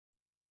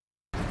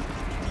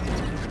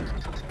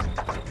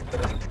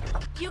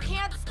You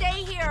can't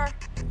stay here.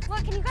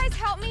 Look, can you guys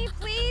help me,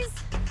 please?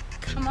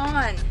 Come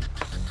on.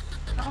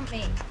 Help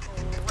me.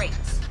 Great.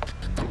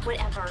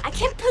 Whatever. I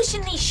can't push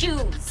in these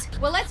shoes.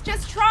 Well, let's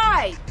just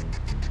try.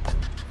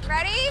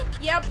 Ready?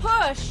 Yeah,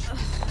 push.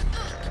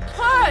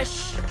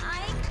 Push.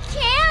 I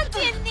can't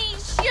in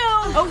these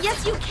shoes. Oh,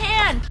 yes, you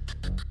can.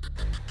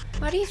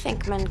 Why do you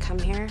think men come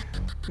here?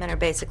 Men are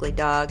basically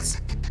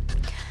dogs.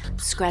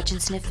 Scratch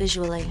and sniff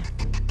visually.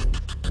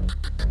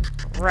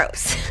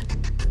 Gross.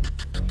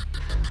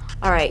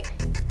 All right,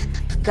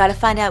 you gotta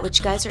find out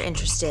which guys are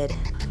interested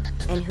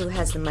and who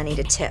has the money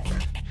to tip.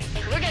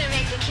 We're gonna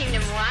make the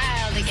kingdom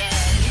wild again.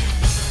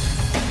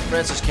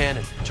 Francis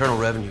Cannon, Internal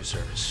Revenue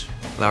Service.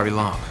 Larry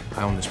Long,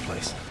 I own this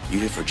place. You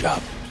here for a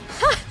job?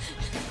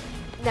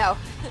 No.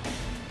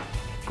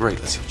 Great,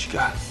 let's see what you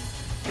got.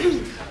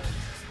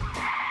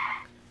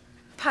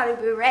 Potty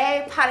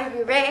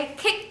beret,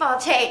 kickball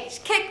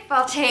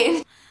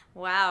change.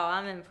 Wow,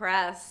 I'm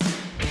impressed.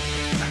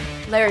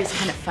 Larry's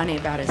kind of funny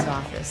about his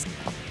office.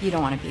 You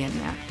don't want to be in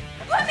there.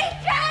 Put me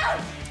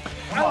down!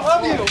 I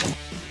love you!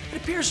 It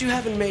appears you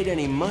haven't made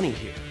any money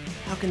here.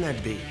 How can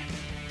that be?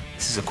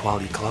 This is a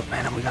quality club,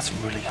 man, and we got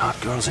some really hot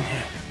girls in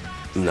here.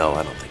 No,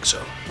 I don't think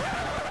so.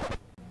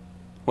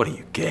 What are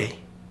you, gay?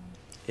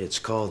 It's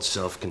called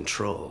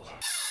self-control.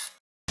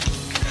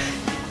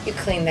 You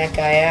cleaned that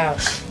guy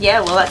out.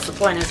 Yeah, well, that's the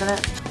point, isn't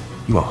it?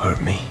 You won't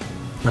hurt me.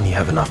 None of you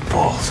have enough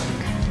balls.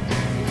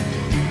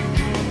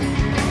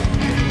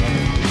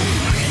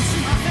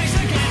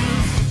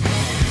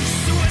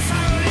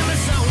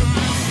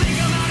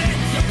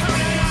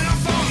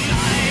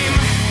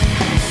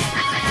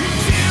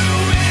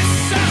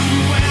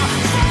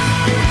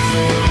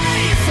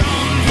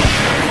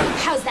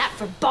 How's that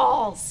for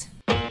balls?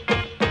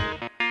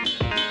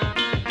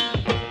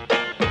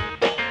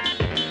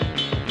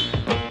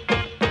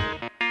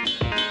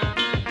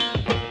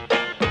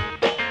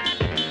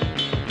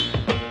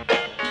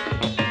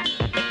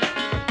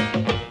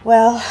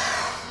 Well,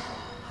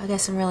 I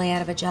guess I'm really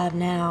out of a job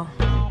now.